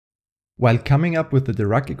While coming up with the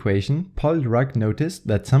Dirac equation, Paul Dirac noticed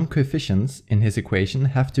that some coefficients in his equation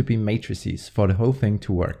have to be matrices for the whole thing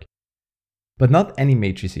to work. But not any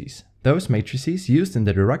matrices. Those matrices used in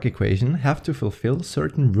the Dirac equation have to fulfill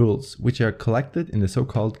certain rules, which are collected in the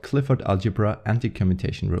so-called Clifford Algebra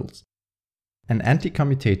anti-commutation rules. An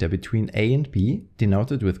anti-commutator between A and B,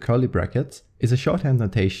 denoted with curly brackets, is a shorthand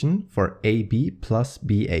notation for AB plus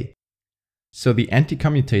BA. So the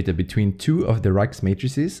anti-commutator between two of Dirac's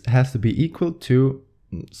matrices has to be equal to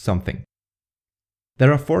something.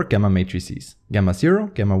 There are four gamma matrices, gamma 0,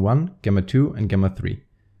 gamma 1, gamma 2, and gamma 3,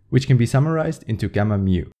 which can be summarized into gamma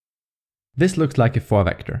mu. This looks like a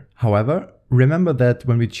 4-vector. However, remember that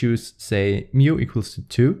when we choose, say, mu equals to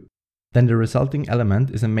 2, then the resulting element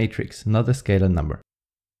is a matrix, not a scalar number.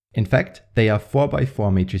 In fact, they are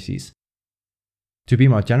 4x4 matrices. To be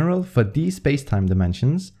more general, for these spacetime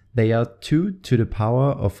dimensions, they are 2 to the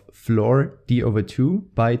power of floor d over 2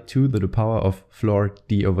 by 2 to the power of floor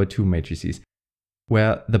d over 2 matrices,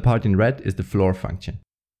 where the part in red is the floor function.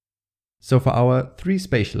 So for our 3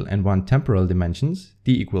 spatial and 1 temporal dimensions,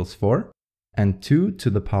 d equals 4, and 2 to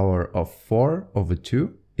the power of 4 over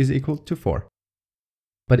 2 is equal to 4.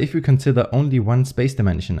 But if we consider only 1 space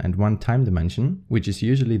dimension and 1 time dimension, which is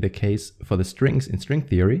usually the case for the strings in string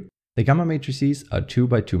theory, the gamma matrices are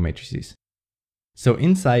 2x2 matrices. So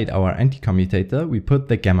inside our anti-commutator, we put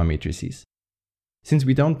the gamma matrices. Since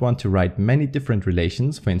we don't want to write many different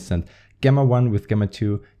relations, for instance, gamma 1 with gamma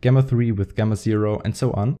 2, gamma 3 with gamma 0, and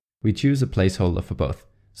so on, we choose a placeholder for both.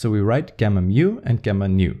 So we write gamma mu and gamma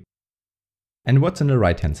nu. And what's on the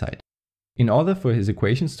right hand side? In order for his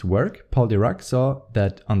equations to work, Paul Dirac saw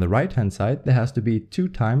that on the right hand side there has to be 2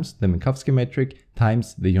 times the Minkowski metric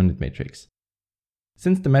times the unit matrix.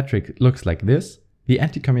 Since the metric looks like this, the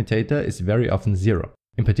anti-commutator is very often 0,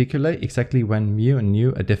 in particular exactly when mu and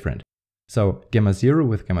nu are different. So gamma 0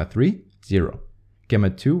 with gamma 3, 0.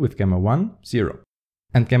 Gamma 2 with gamma 1, 0.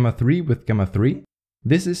 And gamma 3 with gamma 3,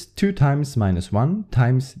 this is 2 times minus 1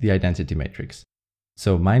 times the identity matrix.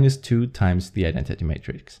 So minus 2 times the identity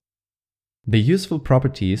matrix. The useful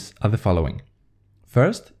properties are the following.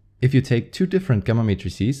 First, if you take 2 different gamma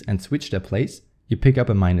matrices and switch their place, you pick up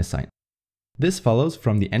a minus sign. This follows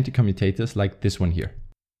from the anti-commutators like this one here.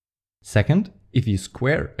 Second, if you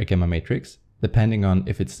square a gamma matrix, depending on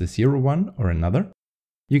if it's the 0 one or another,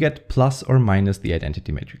 you get plus or minus the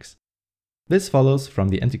identity matrix. This follows from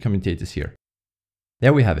the anti-commutators here.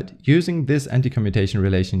 There we have it. Using this anti-commutation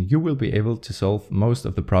relation, you will be able to solve most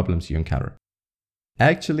of the problems you encounter.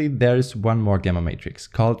 Actually, there is one more gamma matrix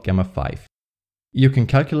called gamma 5. You can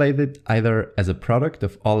calculate it either as a product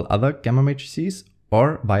of all other gamma matrices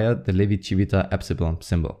or via the Levi-Civita epsilon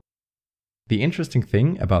symbol. The interesting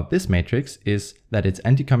thing about this matrix is that its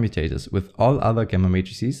anti-commutators with all other gamma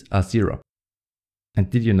matrices are 0. And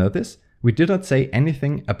did you notice? We did not say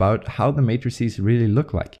anything about how the matrices really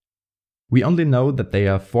look like. We only know that they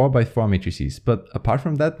are 4x4 matrices, but apart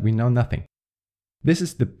from that we know nothing. This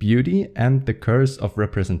is the beauty and the curse of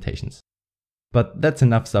representations. But that's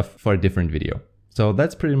enough stuff for a different video. So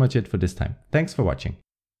that's pretty much it for this time. Thanks for watching.